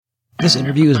This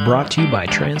interview is brought to you by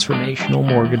Transformational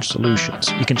Mortgage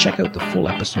Solutions. You can check out the full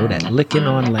episode at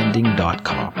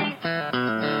lickenonlending.com.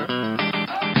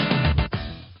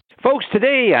 Folks,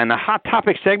 today on the Hot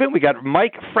Topic segment, we got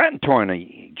Mike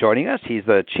Fratantoni joining us. He's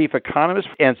the Chief Economist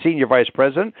and Senior Vice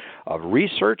President of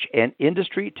Research and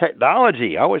Industry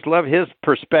Technology. I always love his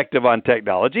perspective on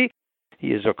technology.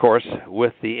 He is, of course,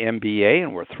 with the MBA,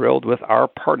 and we're thrilled with our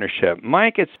partnership.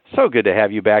 Mike, it's so good to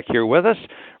have you back here with us.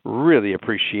 Really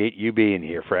appreciate you being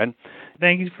here, friend.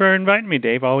 Thank you for inviting me,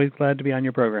 Dave. Always glad to be on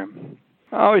your program.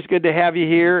 Always good to have you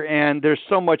here, and there's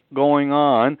so much going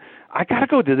on. I got to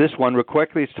go to this one real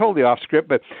quickly. It's totally off script,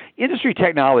 but industry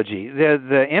technology.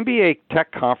 The MBA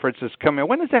Tech Conference is coming.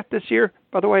 When is that this year,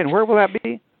 by the way, and where will that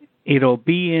be? It'll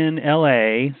be in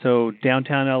L.A., so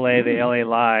downtown L.A., the L.A.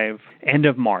 Live, end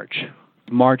of March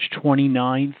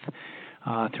 29th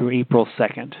through April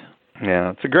 2nd.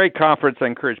 Yeah, it's a great conference. I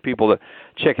encourage people to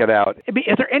check it out.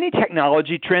 Is there any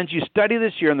technology trends you study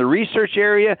this year in the research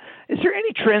area? Is there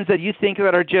any trends that you think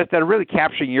that are really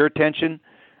capturing your attention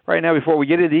right now before we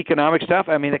get into the economic stuff?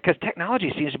 I mean, because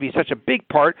technology seems to be such a big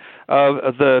part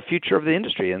of the future of the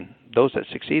industry, and those that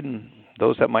succeed and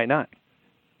those that might not.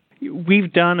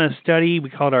 We've done a study. We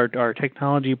called our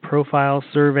technology profile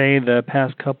survey the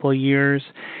past couple of years.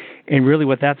 And really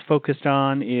what that's focused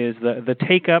on is the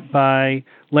take-up by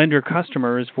lender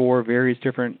customers for various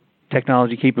different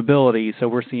technology capabilities. So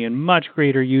we're seeing much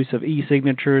greater use of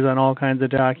e-signatures on all kinds of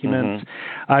documents.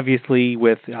 Mm-hmm. Obviously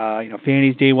with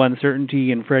Fannie's Day One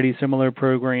Certainty and Freddie's similar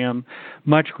program,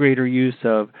 much greater use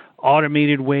of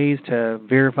automated ways to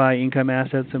verify income,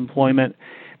 assets, employment.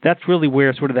 That's really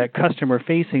where sort of that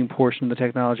customer-facing portion of the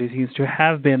technology seems to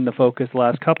have been the focus the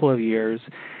last couple of years.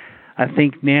 I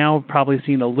think now probably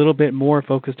seen a little bit more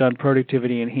focused on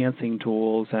productivity-enhancing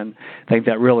tools, and I think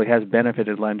that really has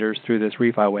benefited lenders through this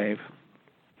refi wave.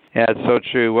 Yeah, it's so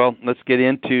true. Well, let's get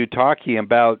into talking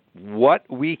about what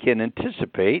we can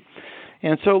anticipate.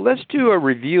 And so let's do a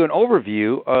review, an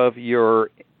overview of your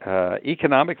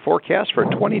economic forecast for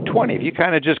 2020. If you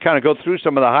kind of go through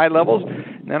some of the high levels,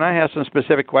 and then I have some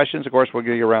specific questions. Of course, we'll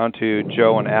get around to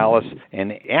Joe and Alice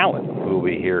and Alan, who will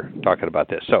be here talking about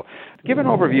this. So give an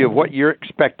overview of what you're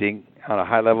expecting on a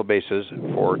high-level basis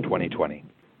for 2020.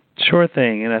 Sure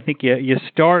thing. And I think you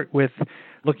start with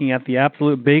looking at the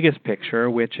absolute biggest picture,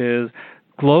 which is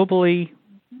globally,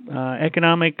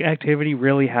 economic activity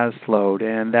really has slowed,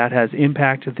 and that has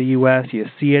impacted the U.S. You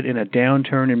see it in a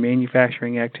downturn in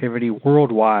manufacturing activity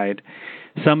worldwide,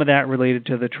 some of that related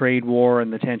to the trade war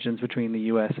and the tensions between the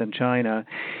U.S. and China.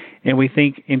 And we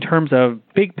think in terms of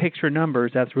big picture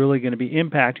numbers, that's really going to be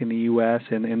impacting the U.S.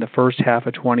 in the first half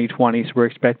of 2020. So we're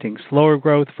expecting slower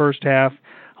growth first half,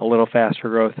 a little faster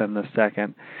growth than the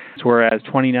second. So whereas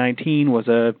 2019 was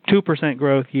a 2%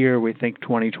 growth year, we think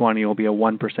 2020 will be a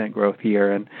 1% growth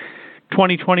year. And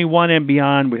 2021 and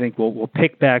beyond, we think we'll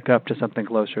pick back up to something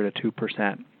closer to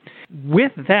 2%.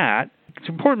 With that, it's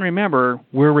important to remember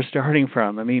where we're starting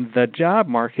from. I mean, the job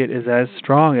market is as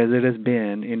strong as it has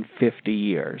been in 50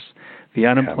 years. The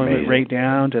unemployment rate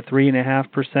down to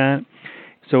 3.5%.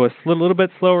 So a little bit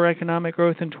slower economic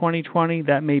growth in 2020.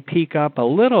 That may peak up a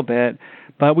little bit,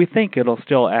 but we think it'll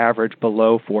still average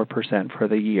below 4% for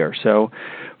the year. So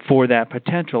for that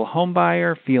potential home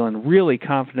buyer feeling really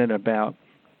confident about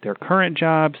their current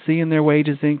job, seeing their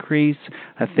wages increase,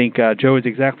 I think Joe is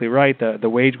exactly right. The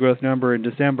wage growth number in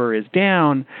December is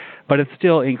down, but it's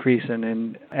still increasing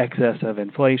in excess of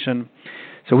inflation.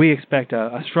 So we expect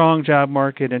a strong job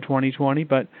market in 2020,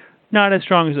 but not as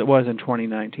strong as it was in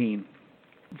 2019.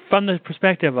 From the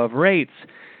perspective of rates,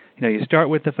 you start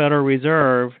with the Federal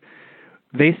Reserve.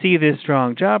 They see this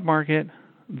strong job market.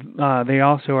 They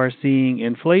also are seeing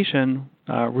inflation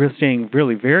staying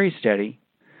really very steady.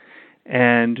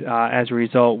 And as a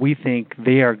result, we think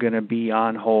they are going to be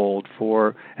on hold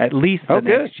for at least the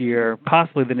next year,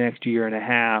 possibly the next year and a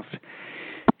half.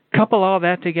 Couple all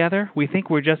that together, we think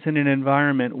we're just in an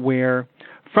environment where,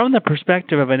 from the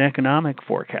perspective of an economic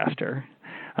forecaster,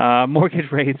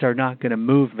 mortgage rates are not going to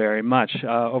move very much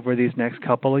over these next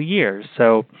couple of years.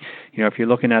 So, if you're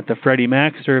looking at the Freddie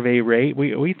Mac survey rate,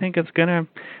 we think it's going to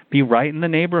be right in the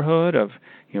neighborhood of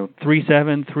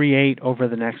 3.7, 3.8 over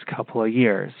the next couple of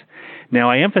years. Now,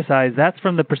 I emphasize that's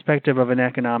from the perspective of an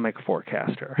economic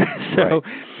forecaster. So,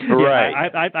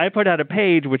 I put out a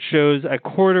page which shows a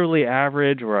quarterly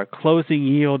average or a closing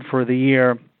yield for the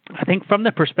year. I think from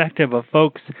the perspective of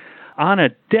folks on a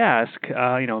desk,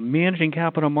 managing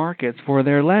capital markets for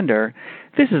their lender,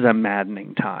 this is a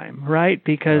maddening time, right?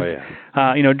 Because,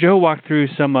 Joe walked through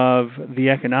some of the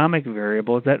economic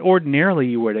variables that ordinarily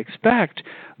you would expect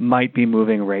might be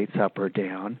moving rates up or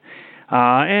down.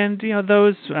 And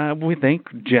those we think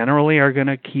generally are going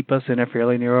to keep us in a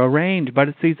fairly narrow range, but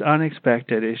it's these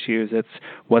unexpected issues. It's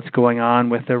what's going on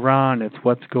with Iran. It's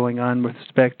what's going on with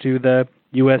respect to the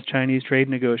U.S.-Chinese trade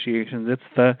negotiations. It's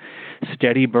the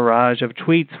steady barrage of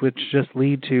tweets which just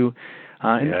lead to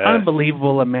an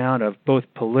unbelievable amount of both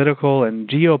political and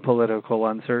geopolitical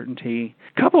uncertainty.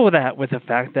 Couple with that with the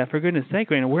fact that, for goodness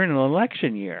sake, we're in an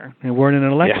election year, and we're in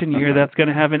an election year that's going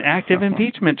to have an active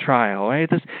impeachment trial. Right?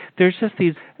 There's just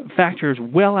these factors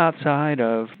well outside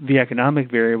of the economic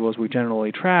variables we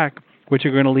generally track, which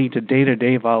are going to lead to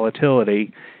day-to-day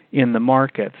volatility in the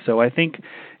market. So I think,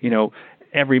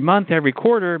 every month, every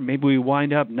quarter, maybe we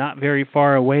wind up not very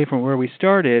far away from where we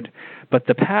started, but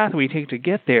the path we take to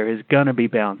get there is going to be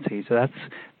bouncy. So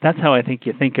that's how I think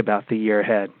you think about the year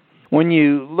ahead. When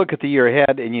you look at the year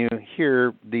ahead and you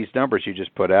hear these numbers you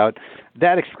just put out,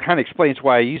 that kind of explains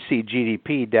why you see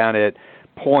GDP down at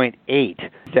 0.8,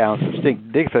 down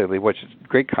significantly, which is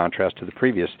great contrast to the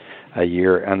previous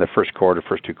year and the first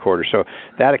two quarters. So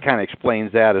that kind of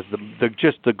explains that as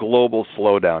just the global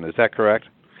slowdown. Is that correct?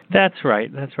 That's right.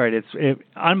 It's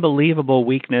unbelievable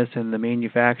weakness in the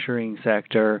manufacturing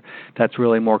sector that's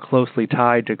really more closely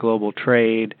tied to global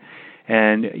trade.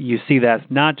 And you see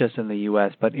that not just in the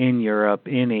U.S., but in Europe,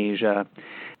 in Asia.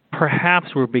 Perhaps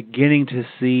we're beginning to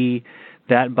see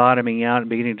that bottoming out and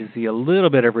beginning to see a little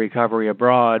bit of recovery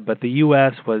abroad, but the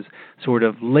U.S. was sort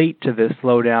of late to this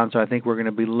slowdown, so I think we're going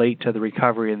to be late to the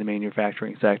recovery in the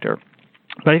manufacturing sector.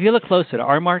 But if you look closer to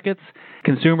our markets,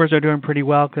 consumers are doing pretty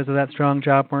well because of that strong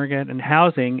job market, and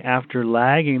housing, after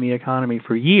lagging the economy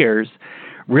for years,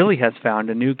 really has found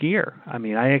a new gear. I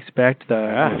mean, I expect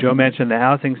Joe mentioned the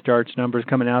housing starts numbers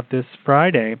coming out this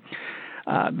Friday.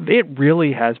 It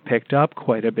really has picked up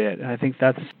quite a bit. I think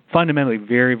that's fundamentally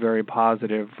very, very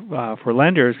positive for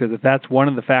lenders, because if that's one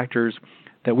of the factors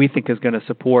that we think is going to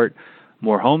support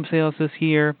more home sales this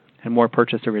year and more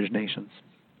purchase originations.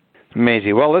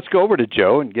 Amazing. Well, let's go over to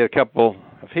Joe and get a couple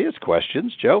of his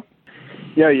questions. Joe?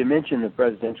 Yeah, you mentioned the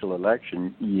presidential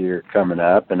election year coming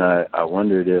up, and I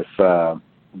wondered if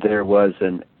there was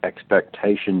an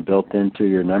expectation built into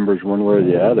your numbers one way or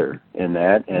the other in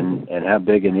that, and how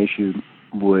big an issue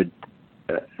would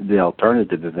the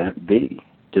alternative event be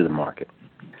to the market?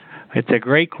 It's a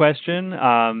great question.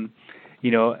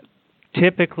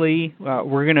 Typically,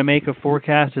 we're going to make a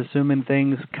forecast assuming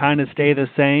things kind of stay the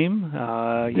same.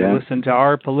 You listen to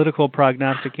our political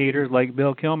prognosticators like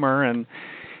Bill Kilmer, and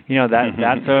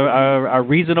that's a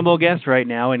reasonable guess right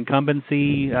now.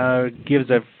 Incumbency gives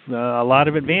a lot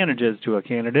of advantages to a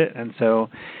candidate, and so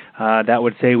that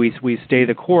would say we stay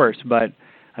the course. But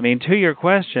I mean, to your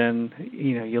question,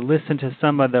 you listen to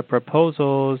some of the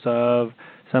proposals of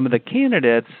some of the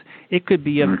candidates, it could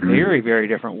be a very, very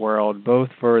different world, both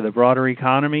for the broader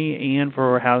economy and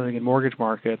for housing and mortgage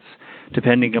markets,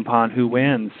 depending upon who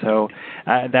wins. So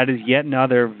that is yet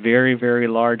another very, very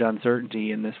large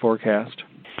uncertainty in this forecast.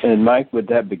 And Mike, would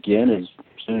that begin as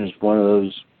soon as one of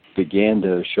those began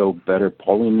to show better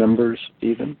polling numbers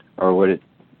even, or would it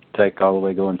take all the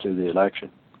way going through the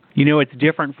election? It's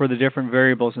different for the different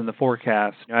variables in the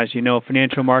forecast. As you know,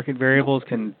 financial market variables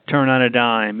can turn on a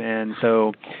dime. And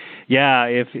so,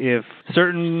 if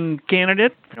certain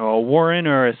candidates, a Warren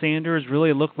or a Sanders,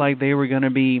 really looked like they were going to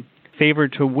be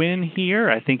favored to win here,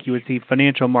 I think you would see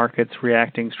financial markets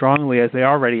reacting strongly, as they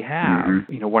already have.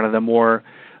 One of the more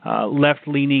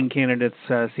left-leaning candidates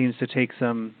seems to take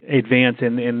some advance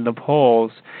in the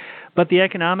polls. But the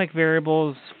economic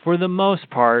variables, for the most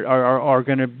part, are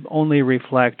going to only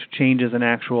reflect changes in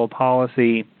actual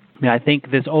policy. I think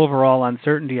this overall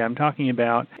uncertainty I'm talking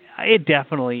about, it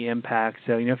definitely impacts.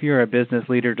 If you're a business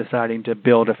leader deciding to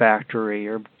build a factory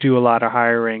or do a lot of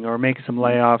hiring or make some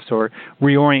layoffs or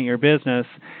reorient your business,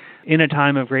 in a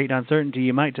time of great uncertainty,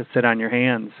 you might just sit on your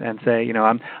hands and say,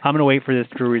 I'm going to wait for this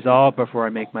to resolve before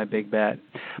I make my big bet.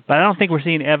 But I don't think we're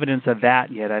seeing evidence of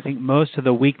that yet. I think most of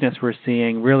the weakness we're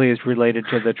seeing really is related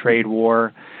to the trade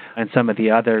war and some of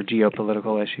the other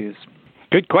geopolitical issues.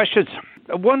 Good questions.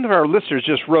 One of our listeners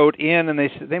just wrote in, and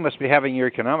they must be having your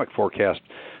economic forecast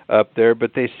up there,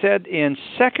 but they said in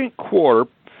second quarter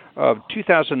of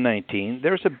 2019,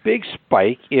 there's a big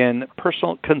spike in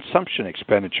personal consumption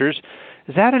expenditures.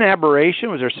 Is that an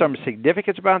aberration? Was there some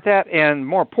significance about that? And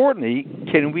more importantly,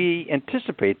 can we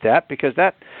anticipate that? Because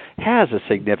that has a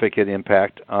significant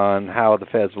impact on how the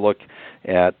Feds look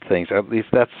at things. At least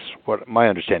that's what my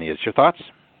understanding is. Your thoughts?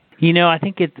 I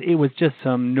think it was just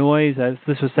some noise.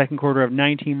 This was second quarter of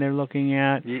 19 they're looking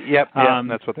at. Yep,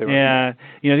 that's what they were. Yeah,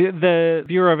 the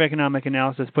Bureau of Economic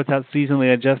Analysis puts out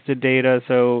seasonally adjusted data,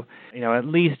 so at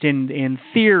least in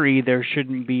theory there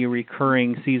shouldn't be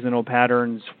recurring seasonal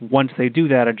patterns once they do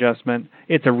that adjustment.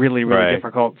 It's a really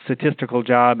difficult statistical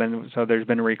job, and so there's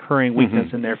been a recurring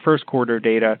weakness in their first quarter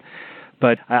data,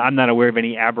 but I'm not aware of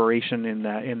any aberration in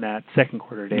that second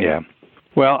quarter data. Yeah.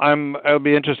 Well, it'll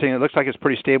be interesting. It looks like it's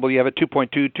pretty stable. You have a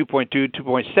 2.2, 2.2,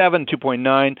 2.7,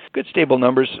 2.9, good stable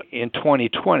numbers in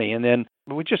 2020. And then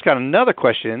we just got another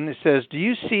question. It says, do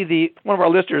you see one of our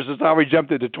listeners has already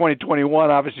jumped into 2021,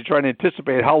 obviously trying to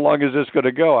anticipate how long is this going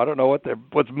to go? I don't know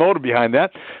what's motive behind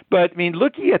that. But,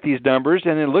 looking at these numbers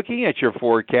and then looking at your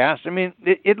forecast,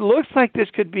 it looks like this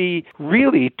could be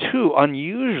really two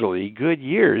unusually good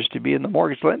years to be in the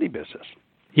mortgage lending business.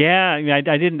 Yeah, I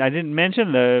didn't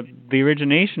mention the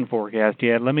origination forecast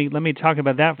yet. Let me talk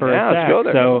about that for a sec. Let's go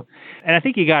there. So, and I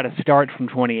think you got to start from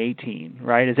 2018,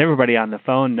 right? As everybody on the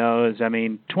phone knows,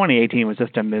 2018 was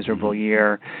just a miserable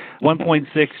year.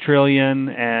 1.6 trillion,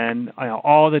 and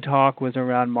all the talk was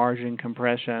around margin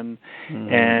compression,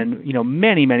 and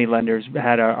many lenders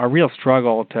had a real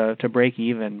struggle to break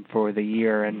even for the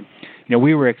year, and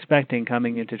we were expecting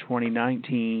coming into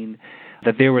 2019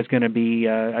 that there was going to be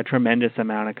a tremendous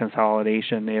amount of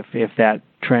consolidation if that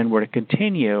trend were to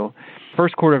continue.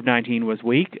 First quarter of 19 was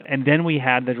weak, and then we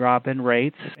had the drop in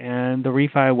rates and the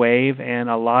refi wave, and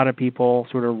a lot of people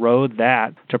sort of rode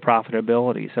that to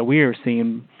profitability. So we are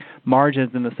seeing margins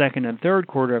in the second and third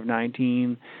quarter of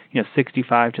 19,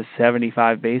 65 to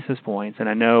 75 basis points. And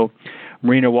I know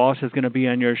Marina Walsh is going to be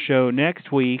on your show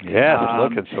next week. Yeah,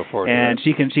 looking so forward to and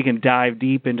that. she can dive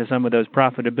deep into some of those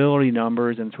profitability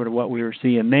numbers and sort of what we were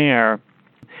seeing there.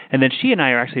 And then she and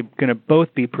I are actually going to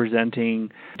both be presenting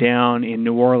down in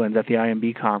New Orleans at the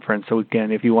IMB conference. So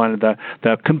again, if you wanted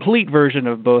the complete version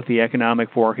of both the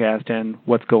economic forecast and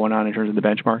what's going on in terms of the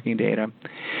benchmarking data.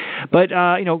 But,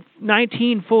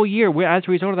 19 full year, as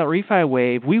a result of that refi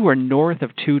wave, we were north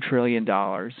of $2 trillion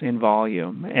in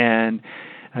volume. And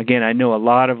again, I know a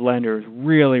lot of lenders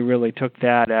really took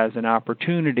that as an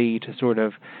opportunity to sort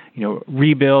of,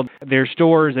 rebuild their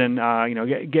stores and,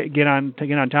 get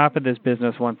on top of this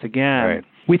business once again. Right.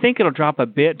 We think it'll drop a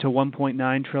bit to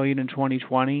 $1.9 trillion in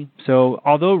 2020. So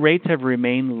although rates have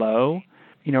remained low,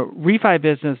 refi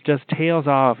business just tails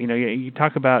off. You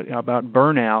talk about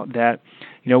burnout that,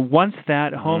 once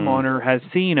that homeowner has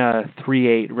seen a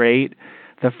 3.8 rate,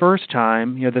 the first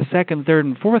time, the second, third,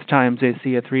 and fourth times they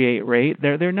see a 3.8 rate,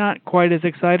 they're not quite as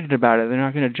excited about it. They're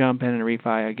not going to jump in and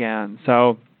refi again.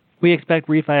 So we expect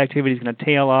refi activity is going to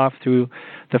tail off through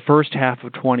the first half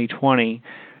of 2020,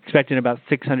 expecting about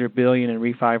 $600 billion in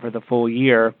refi for the full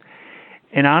year.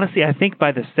 And honestly, I think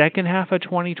by the second half of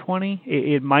 2020,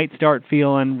 it might start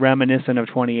feeling reminiscent of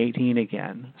 2018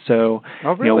 again. So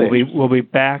we'll be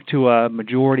back to a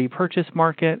majority purchase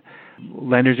market.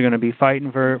 Lenders are going to be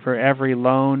fighting for every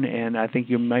loan, and I think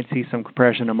you might see some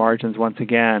compression of margins once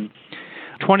again.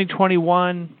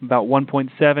 2021, about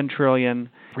 $1.7 trillion.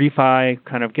 Refi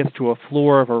kind of gets to a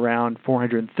floor of around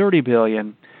 $430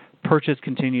 billion. Purchase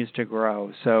continues to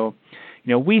grow. So,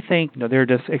 we think there are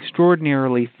just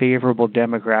extraordinarily favorable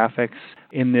demographics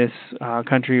in this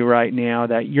country right now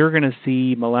that you're going to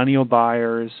see millennial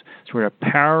buyers sort of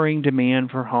powering demand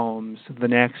for homes the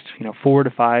next 4 to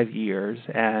 5 years,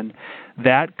 and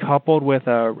that coupled with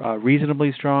a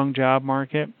reasonably strong job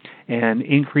market and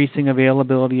increasing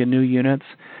availability of new units,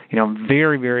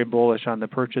 very bullish on the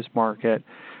purchase market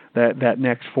that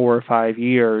next 4 or 5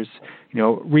 years.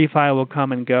 Refi will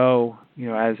come and go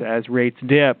as rates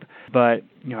dip, but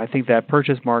I think that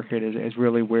purchase market is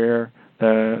really where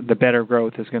the better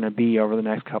growth is going to be over the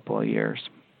next couple of years.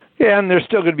 Yeah, and there's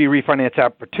still going to be refinance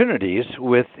opportunities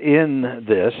within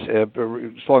this, as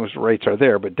long as the rates are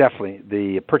there, but definitely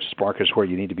the purchase market is where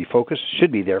you need to be focused,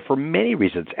 should be there for many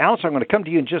reasons. Alice, I'm going to come to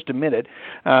you in just a minute,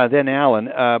 then Alan,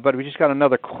 but we just got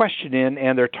another question in,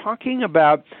 and they're talking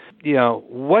about,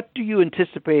 what do you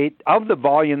anticipate of the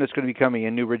volume that's going to be coming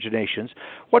in new originations?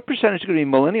 What percentage is going to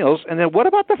be millennials? And then what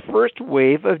about the first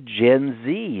wave of Gen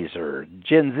Zs or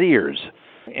Gen Zers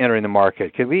entering the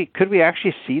market? Could we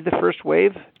actually see the first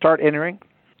wave start entering?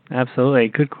 Absolutely.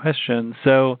 Good question.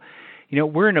 So,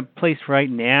 we're in a place right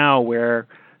now where,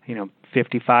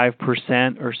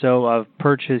 55% or so of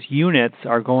purchase units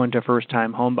are going to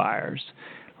first-time home buyers,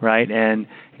 right? And,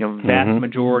 vast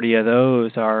majority of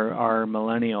those are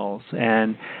millennials.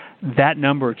 And that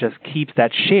number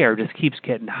that share keeps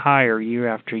getting higher year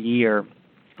after year.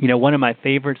 One of my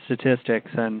favorite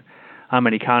statistics, and I'm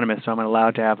an economist, so I'm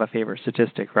allowed to have a favorite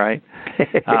statistic, right?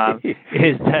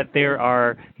 Is that there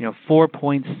are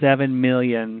 4.7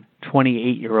 million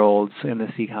 28-year-olds in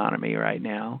this economy right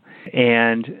now.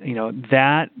 And,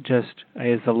 that just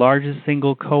is the largest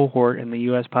single cohort in the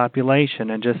U.S. population.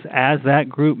 And just as that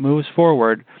group moves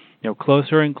forward,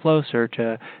 closer and closer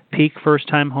to peak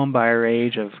first-time homebuyer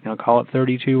age of, call it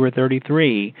 32 or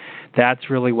 33, that's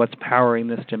really what's powering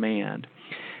this demand.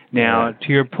 Now, to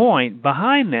your point,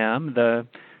 behind them,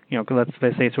 let's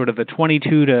say sort of the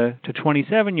 22 to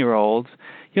 27-year-olds,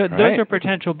 those are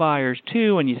potential buyers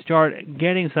too, and you start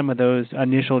getting some of those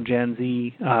initial Gen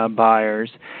Z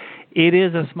buyers. It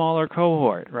is a smaller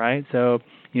cohort, right? So,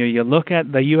 you look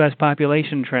at the U.S.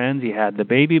 population trends, you had the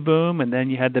baby boom, and then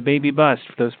you had the baby bust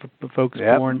for those folks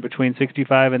born between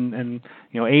 65 and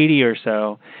 80 or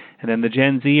so. And then the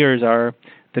Gen Zers are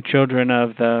the children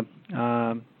of the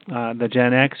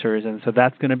Gen Xers, and so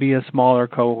that's going to be a smaller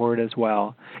cohort as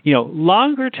well.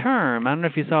 Longer term, I don't know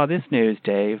if you saw this news,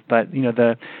 Dave, but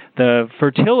the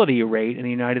fertility rate in the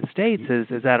United States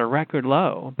is at a record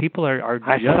low. People are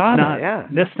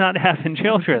just not having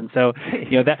children. So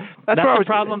that's a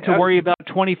problem to worry about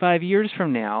 25 years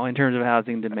from now in terms of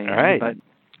housing demand. Right. But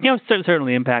it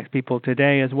certainly impacts people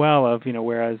today as well.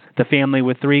 Whereas the family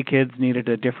with 3 kids needed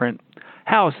a different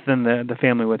house than the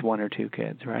family with 1 or 2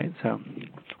 kids, right? So,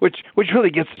 which really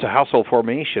gets to household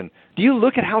formation. Do you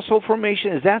look at household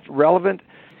formation? Is that relevant?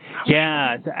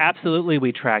 Yeah, absolutely.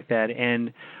 We track that,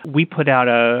 and we put out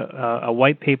a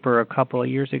white paper a couple of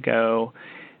years ago,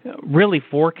 really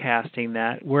forecasting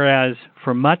that. Whereas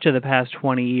for much of the past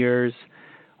 20 years,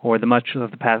 or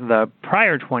the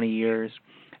prior 20 years,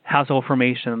 household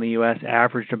formation in the U.S.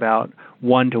 averaged about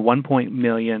 1 to 1.1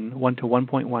 million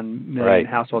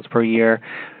households per year.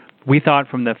 We thought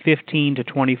from the 15 to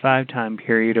 25 time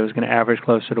period it was going to average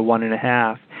closer to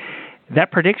 1.5.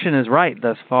 That prediction is right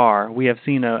thus far. We have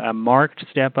seen a marked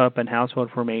step up in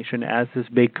household formation as this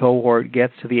big cohort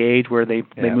gets to the age where they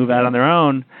move out on their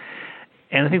own.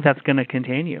 And I think that's going to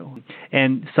continue.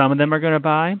 And some of them are going to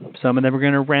buy, some of them are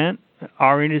going to rent.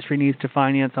 Our industry needs to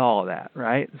finance all of that,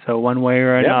 right? So one way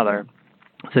or another,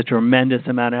 it's a tremendous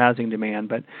amount of housing demand.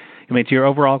 But to your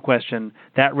overall question,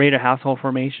 that rate of household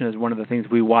formation is one of the things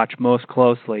we watch most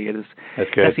closely. That's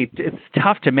good. Actually, it's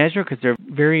tough to measure because there are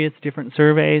various different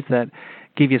surveys that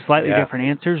give you slightly different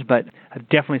answers, but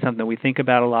definitely something we think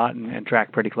about a lot and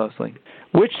track pretty closely.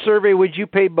 Which survey would you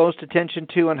pay most attention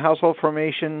to on household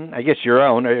formation? I guess your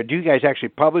own. Or do you guys actually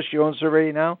publish your own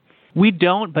survey now? We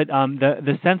don't, but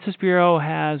the Census Bureau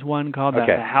has one called the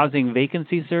Housing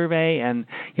Vacancy Survey, and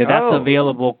that's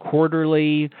available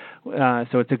quarterly.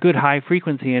 So it's a good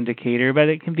high-frequency indicator, but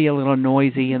it can be a little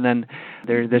noisy. And then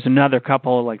there's another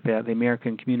couple, like the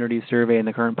American Community Survey and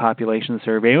the Current Population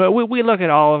Survey. We look at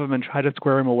all of them and try to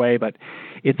square them away, but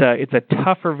it's a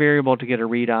tougher variable to get a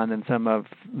read on than some of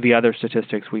the other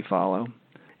statistics we follow.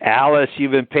 Alice,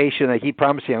 you've been patient. I keep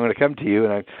promising I'm going to come to you,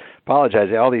 and I apologize.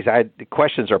 All these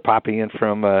questions are popping in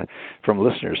from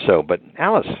listeners. But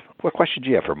Alice, what question do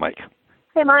you have for Mike?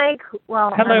 Hey, Mike.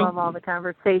 Well, hello. I love all the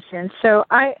conversation. So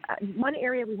one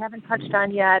area we haven't touched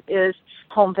on yet is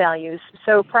home values.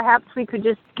 So perhaps we could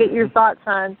just get your thoughts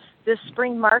on this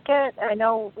spring market. I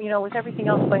know, with everything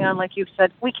else going on, like you've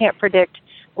said, we can't predict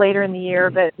later in the year,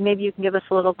 but maybe you can give us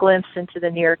a little glimpse into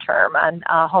the near term on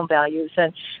home values.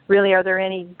 And really, are there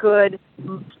any good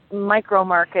micro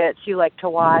markets you like to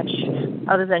watch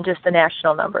other than just the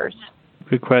national numbers?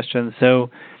 Good question. So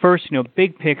first,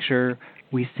 big picture,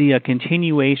 we see a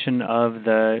continuation of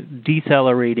the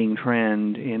decelerating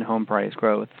trend in home price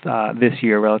growth this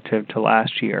year relative to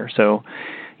last year. So,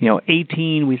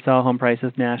 18, we saw home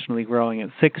prices nationally growing at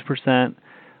 6%.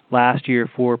 Last year,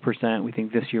 4%. We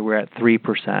think this year we're at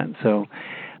 3%. So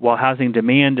while housing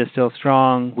demand is still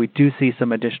strong, we do see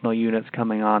some additional units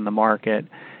coming on the market.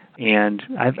 And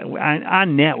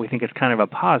on net, we think it's kind of a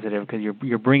positive because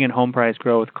you're bringing home price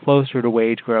growth closer to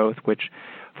wage growth, which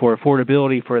for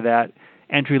affordability for that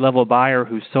entry-level buyer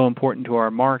who's so important to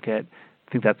our market,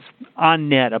 I think that's on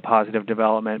net a positive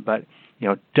development. But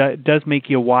does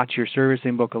make you watch your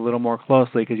servicing book a little more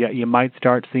closely because you might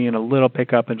start seeing a little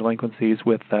pickup in delinquencies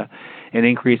with an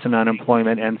increase in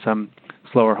unemployment and some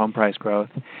slower home price growth.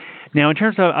 Now, in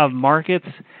terms of markets,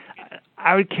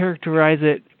 I would characterize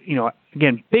it,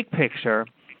 again, big picture.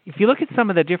 If you look at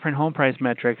some of the different home price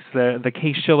metrics, the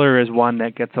Case-Shiller is one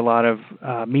that gets a lot of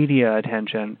media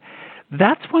attention.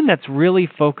 That's one that's really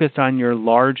focused on your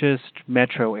largest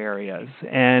metro areas.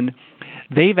 And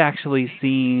they've actually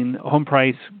seen home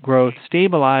price growth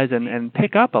stabilize and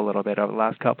pick up a little bit over the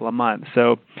last couple of months.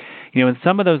 So, in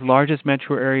some of those largest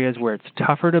metro areas where it's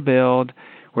tougher to build,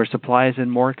 where supply has been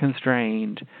more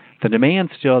constrained. The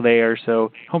demand's still there,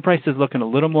 so home prices looking a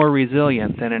little more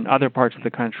resilient than in other parts of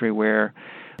the country where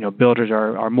builders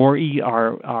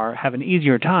are having an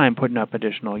easier time putting up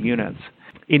additional units.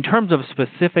 In terms of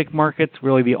specific markets,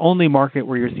 really the only market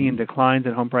where you're seeing declines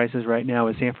in home prices right now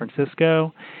is San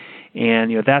Francisco.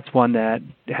 And that's one that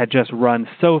had just run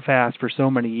so fast for so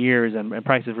many years, and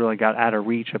prices really got out of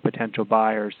reach of potential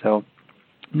buyers. So,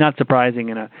 not surprising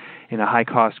in a high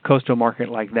cost coastal market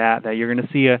like that you're going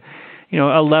to see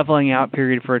a leveling out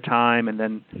period for a time, and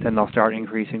then they'll start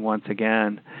increasing once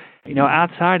again.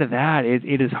 Outside of that,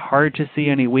 it is hard to see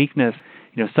any weakness.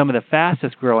 Some of the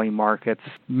fastest growing markets,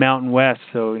 Mountain West.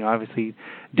 So, obviously,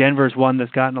 Denver's one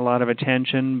that's gotten a lot of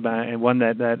attention, and one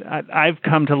that I've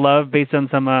come to love based on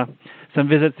some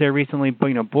visits there recently.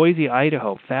 But, Boise,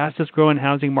 Idaho, fastest growing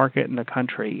housing market in the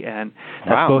country, and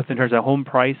that's both in terms of home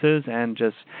prices and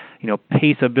just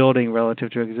pace of building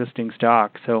relative to existing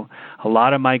stock. So, a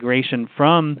lot of migration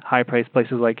from high-priced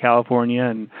places like California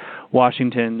and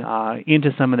Washington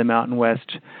into some of the Mountain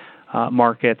West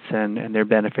markets, and they're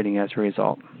benefiting as a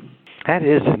result. That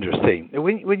is interesting.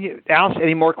 Alice,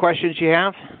 any more questions you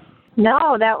have?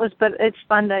 No, but it's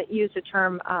fun to use the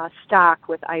term stock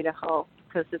with Idaho,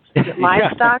 because it's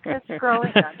livestock that's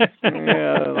growing.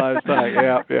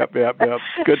 Livestock. Yep.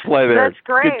 Good play there. That's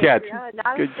great. Good catch. Yeah,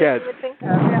 not Good catch. You would think of,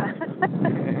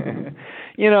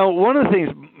 yeah. One of the things,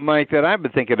 Mike, that I've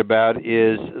been thinking about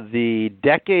is the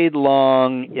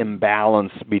decade-long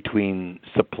imbalance between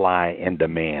supply and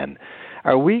demand.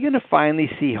 Are we going to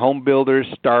finally see home builders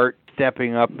start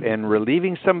stepping up and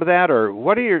relieving some of that, or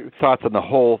what are your thoughts on the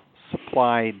whole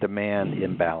supply-demand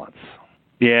imbalance?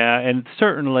 Yeah, and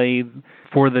certainly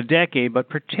for the decade, but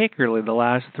particularly the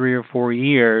last 3 or 4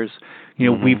 years,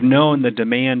 we've known the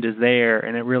demand is there,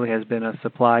 and it really has been a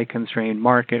supply-constrained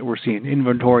market. We're seeing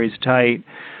inventories tight,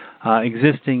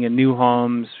 existing in new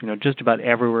homes, just about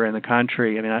everywhere in the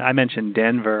country. I mean, I mentioned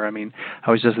Denver. I mean,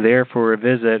 I was just there for a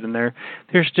visit, and they're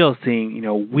still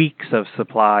seeing, weeks of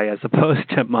supply as opposed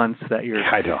to months that you're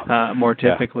more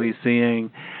typically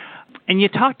seeing. And you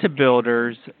talk to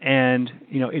builders, and,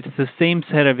 it's the same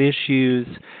set of issues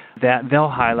that they'll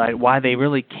highlight why they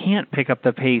really can't pick up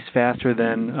the pace faster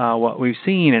than what we've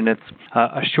seen. And it's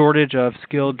a shortage of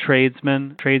skilled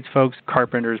tradesmen, tradesfolks,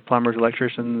 carpenters, plumbers,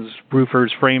 electricians,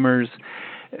 roofers, framers.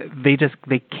 They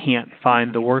can't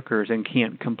find the workers and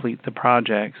can't complete the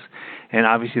projects. And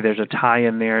obviously there's a tie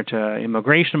in there to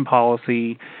immigration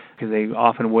policy, because they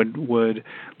often would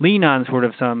lean on sort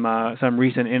of some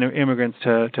recent immigrants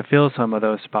to fill some of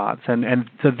those spots, and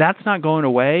so that's not going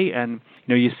away. And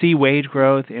you see wage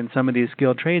growth in some of these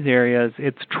skilled trades areas.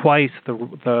 It's twice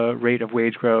the rate of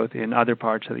wage growth in other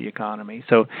parts of the economy.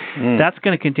 So that's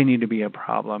going to continue to be a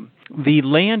problem. The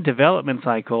land development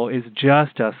cycle is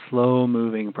just a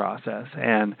slow-moving process,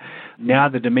 and now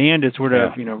the demand is sort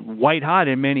of white hot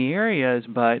in many areas,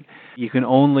 but you can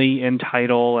only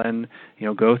entitle and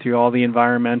go through all the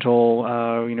environmental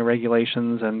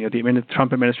regulations, and the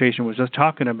Trump administration was just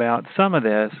talking about some of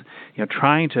this,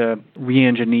 trying to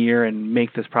re-engineer and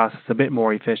make this process a bit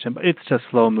more efficient, but it's just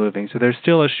slow-moving. So there's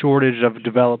still a shortage of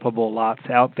developable lots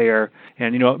out there,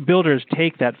 and builders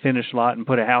take that finished lot and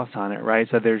put a house on it, right?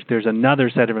 So there's another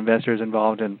set of investors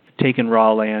involved in taking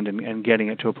raw land and getting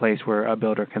it to a place where a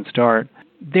builder can start.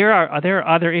 There are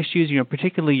other issues,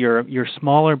 particularly your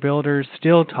smaller builders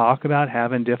still talk about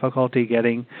having difficulty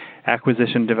getting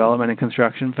acquisition, development, and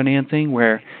construction financing,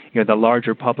 where the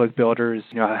larger public builders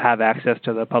have access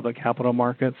to the public capital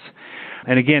markets.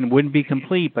 And again, wouldn't be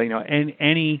complete, but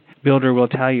any builder will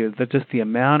tell you that just the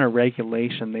amount of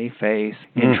regulation they face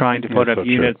in trying to put up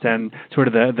units, and sort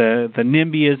of the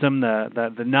NIMBYism,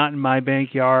 the not in my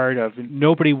backyard of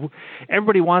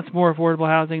everybody wants more affordable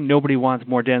housing, nobody wants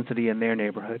more density in their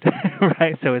neighborhood,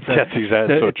 right? So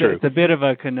it's a bit of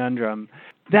a conundrum.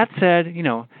 That said,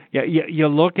 you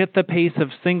look at the pace of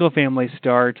single-family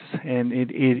starts, and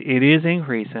it is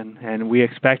increasing, and we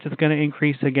expect it's going to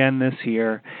increase again this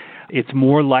year. It's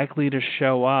more likely to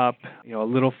show up, a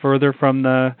little further from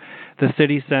the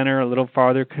city center, a little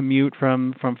farther commute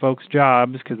from folks'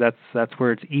 jobs, because that's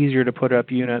where it's easier to put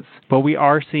up units. But we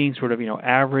are seeing sort of,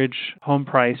 average home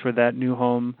price for that new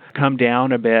home come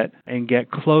down a bit and get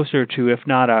closer to, if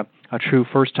not a true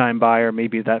first-time buyer,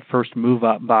 maybe that first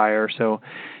move-up buyer. So,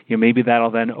 maybe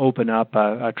that'll then open up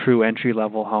a true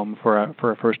entry-level home for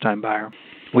a first-time buyer.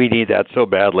 We need that so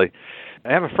badly.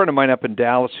 I have a friend of mine up in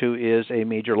Dallas who is a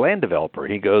major land developer.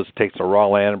 He takes the raw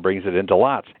land and brings it into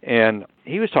lots. And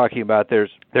he was talking about they're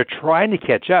trying to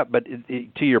catch up, but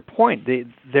to your point,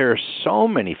 there are so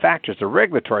many factors: the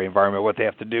regulatory environment, what they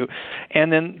have to do,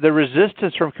 and then the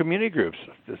resistance from community groups.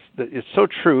 It's so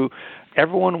true.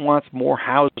 Everyone wants more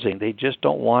housing. They just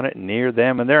don't want it near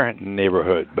them in their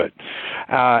neighborhood. But,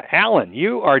 Alan,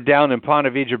 you are down in Ponte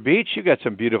Vedra Beach. You got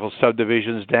some beautiful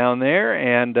subdivisions down there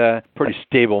and pretty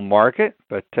stable market.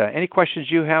 But any questions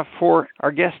you have for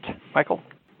our guest, Michael?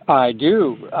 I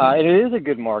do. And it is a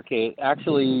good market.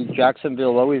 Actually,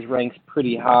 Jacksonville always ranks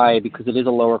pretty high because it is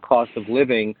a lower cost of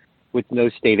living with no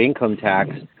state income tax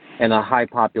and a high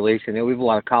population. We have a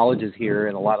lot of colleges here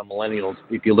and a lot of millennials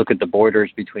if you look at the borders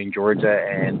between Georgia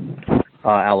and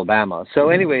Alabama. So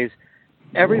anyways,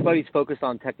 everybody's focused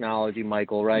on technology,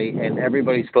 Michael, right? And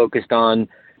everybody's focused on,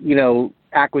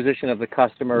 acquisition of the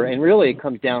customer. And really it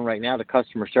comes down right now to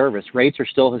customer service. Rates are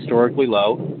still historically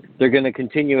low. They're going to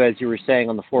continue, as you were saying,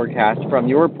 on the forecast from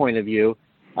your point of view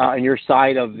and your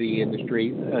side of the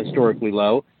industry, historically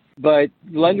low. But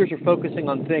lenders are focusing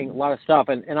on a lot of stuff.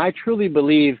 And I truly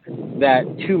believe that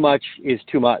too much is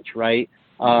too much, right?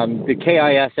 The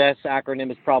KISS acronym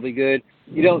is probably good.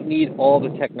 You don't need all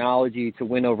the technology to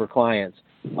win over clients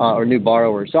or new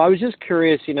borrowers. So I was just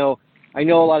curious, I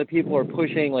know a lot of people are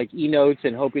pushing like e-notes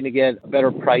and hoping to get a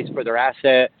better price for their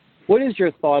asset. What is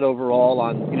your thought overall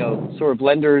on, sort of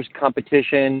lenders,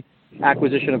 competition,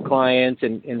 acquisition of clients,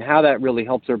 and how that really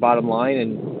helps their bottom line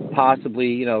and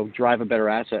possibly, drive a better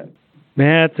asset?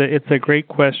 Man, it's a great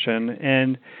question.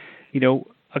 And,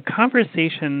 a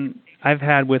conversation I've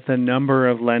had with a number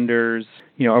of lenders,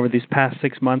 over these past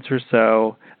 6 months or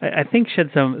so, I think shed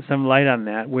some light on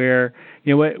that, where,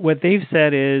 what they've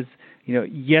said is,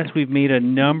 yes, we've made a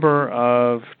number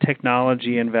of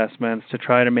technology investments to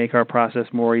try to make our process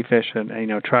more efficient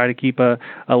and, try to keep a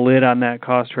lid on that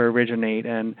cost to originate.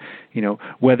 And,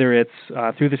 whether it's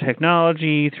through the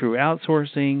technology, through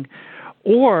outsourcing,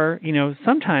 or,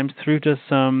 sometimes through just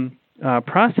some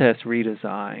process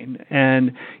redesign.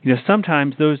 And,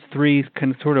 sometimes those three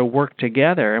can sort of work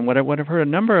together. And what I've heard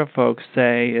a number of folks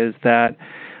say is that,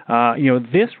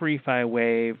 this refi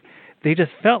wave, they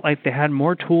just felt like they had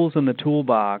more tools in the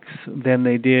toolbox than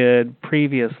they did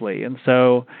previously. And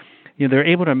so, they're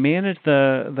able to manage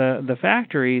the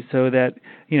factory so that,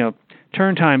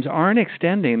 turn times aren't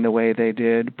extending the way they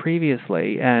did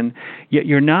previously. And yet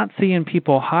you're not seeing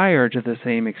people hire to the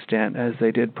same extent as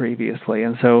they did previously.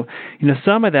 And so,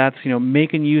 some of that's,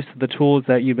 making use of the tools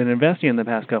that you've been investing in the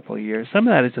past couple of years. Some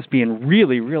of that is just being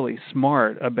really, really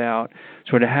smart about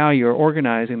sort of how you're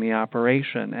organizing the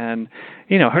operation. And,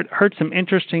 heard some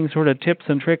interesting sort of tips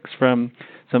and tricks from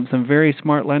some very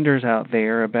smart lenders out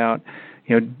there about,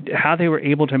 how they were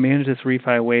able to manage this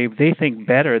refi wave, they think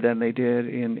better than they did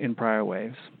in prior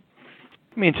waves.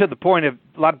 I mean, to the point of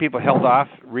a lot of people held off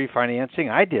refinancing.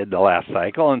 I did the last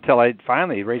cycle until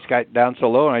rates got down so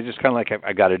low, and I just kind of like,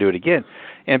 I got to do it again.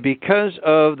 And because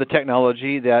of the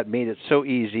technology that made it so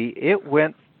easy, it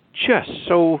went just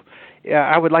so,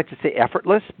 I would like to say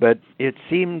effortless, but it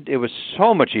seemed it was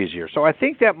so much easier. So I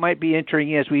think that might be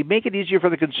interesting as we make it easier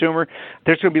for the consumer.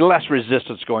 There's going to be less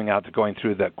resistance going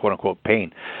through that quote-unquote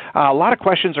pain. A lot of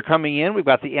questions are coming in. We've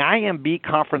got the IMB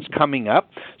conference coming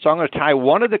up. So I'm going to tie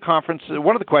one of the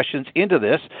questions into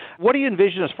this. What do you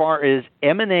envision as far as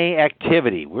M&A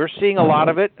activity? We're seeing a lot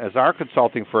of it as our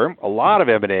consulting firm, a lot of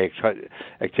M&A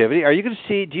activity.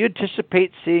 Do you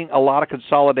anticipate seeing a lot of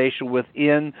consolidation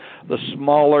within the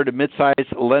smaller to mid-sized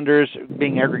lenders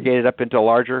being aggregated up into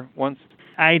larger ones?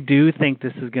 I do think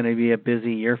this is going to be a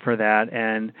busy year for that.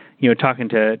 And, talking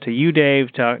to you, Dave,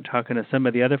 talking to some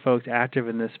of the other folks active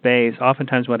in this space,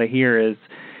 oftentimes what I hear is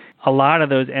a lot of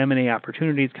those M&A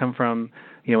opportunities come from,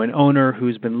 an owner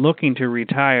who's been looking to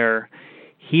retire.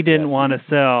 He didn't want to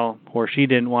sell, or she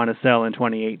didn't want to sell in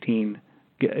 2018,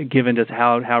 given just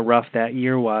how rough that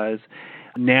year was.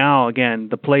 Now, again,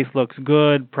 the place looks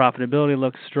good, profitability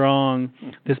looks strong.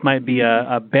 This might be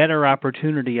a better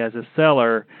opportunity as a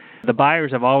seller. The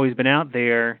buyers have always been out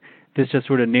there. This just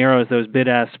sort of narrows those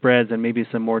bid-ask spreads, and maybe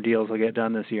some more deals will get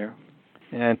done this year.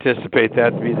 I anticipate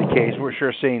that to be the case. We're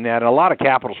sure seeing that, and a lot of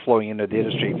capital's flowing into the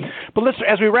industry. But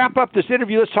as we wrap up this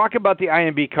interview, let's talk about the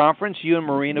IMB conference. You and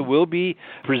Marina will be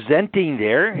presenting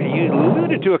there. You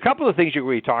alluded to a couple of things you're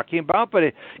going to be talking about, but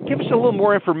give us a little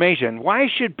more information. Why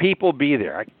should people be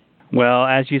there? Well,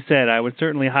 as you said, I would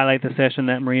certainly highlight the session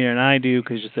that Marina and I do,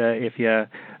 because if you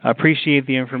appreciate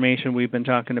the information we've been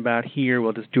talking about here,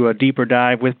 we'll just do a deeper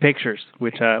dive with pictures,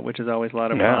 which is always a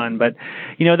lot of fun. But,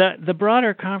 the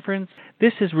broader conference,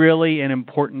 this is really an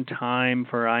important time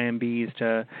for IMBs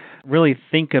to really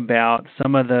think about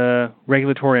some of the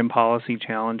regulatory and policy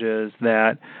challenges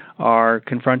that are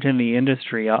confronting the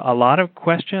industry. A lot of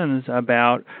questions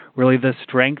about really the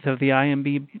strength of the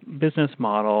IMB business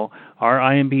model. Are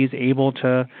IMBs able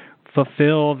to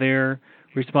fulfill their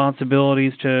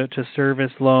responsibilities to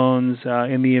service loans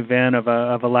in the event of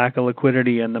a lack of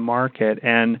liquidity in the market?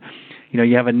 And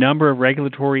you have a number of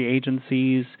regulatory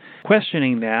agencies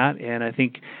questioning that, and I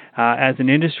think as an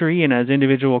industry and as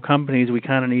individual companies, we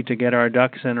kind of need to get our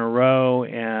ducks in a row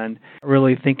and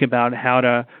really think about how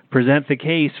to present the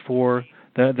case for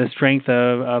the strength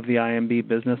of the IMB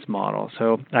business model.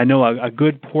 So I know a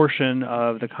good portion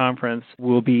of the conference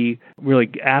will be really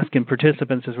asking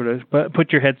participants to sort of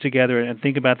put your heads together and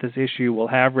think about this issue. We'll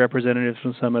have representatives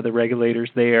from some of the regulators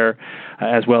there,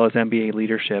 as well as MBA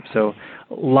leadership. So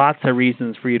lots of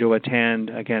reasons for you to attend.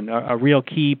 Again, a real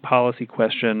key policy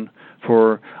question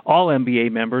for all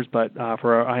MBA members, but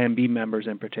for our IMB members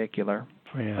in particular.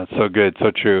 Yeah, so good, so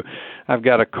true. I've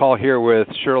got a call here with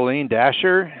Shirlene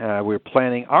Dasher. We're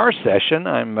planning our session.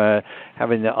 I'm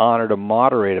having the honor to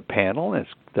moderate a panel. It's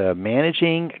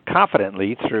managing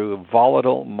confidently through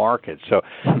volatile markets. So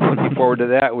looking forward to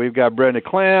that. We've got Brenda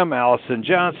Clem, Allison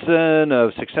Johnson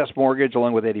of Success Mortgage,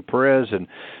 along with Eddie Perez and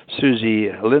Susie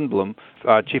Lindblom,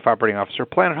 Chief Operating Officer,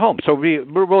 Planet Home. So we're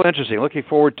real interesting. Looking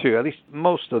forward to, at least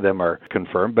most of them are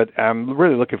confirmed, but I'm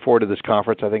really looking forward to this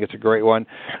conference. I think it's a great one.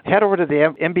 Head over to the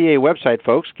MBA website,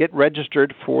 folks. Get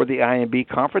registered for the IMB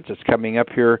conference. It's coming up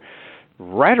here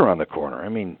right around the corner. I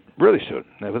mean, really soon,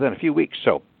 within a few weeks.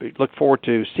 So look forward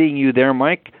to seeing you there,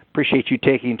 Mike. Appreciate you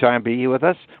taking time to be with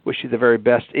us. Wish you the very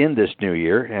best in this new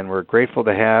year, and we're grateful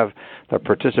to have the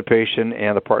participation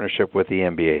and the partnership with the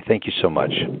MBA. Thank you so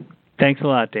much. Thanks a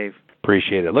lot, Dave.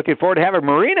 Appreciate it. Looking forward to having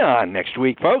Marina on next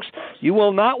week, folks. You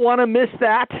will not want to miss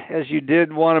that, as you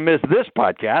did want to miss this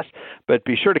podcast, but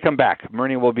be sure to come back.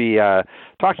 Marina will be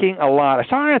talking a lot. I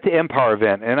saw her at the Empower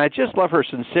event, and I just love her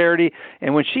sincerity.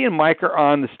 And when she and Mike are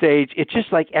on the stage, it's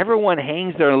just like everyone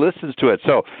hangs there and listens to it.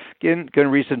 So, again, good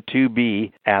reason to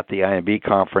be at the IMB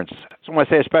conference. So I want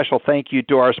to say a special thank you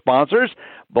to our sponsors,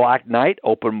 Black Knight,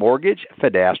 Open Mortgage,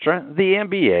 Fidastra, the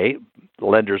MBA,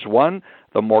 Lenders One,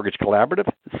 the Mortgage Collaborative,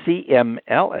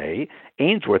 CMLA,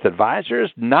 Ainsworth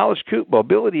Advisors, Knowledge Coop,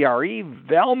 Mobility RE,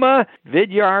 Velma,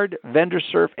 Vidyard,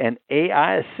 VendorSurf, and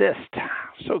AI Assist.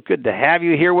 So good to have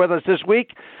you here with us this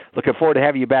week. Looking forward to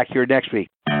having you back here next week.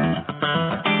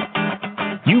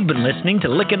 You've been listening to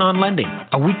Lykken on Lending,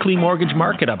 a weekly mortgage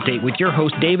market update with your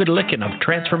host David Lykken of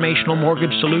Transformational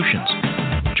Mortgage Solutions.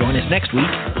 Join us next week,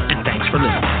 and thanks for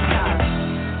listening.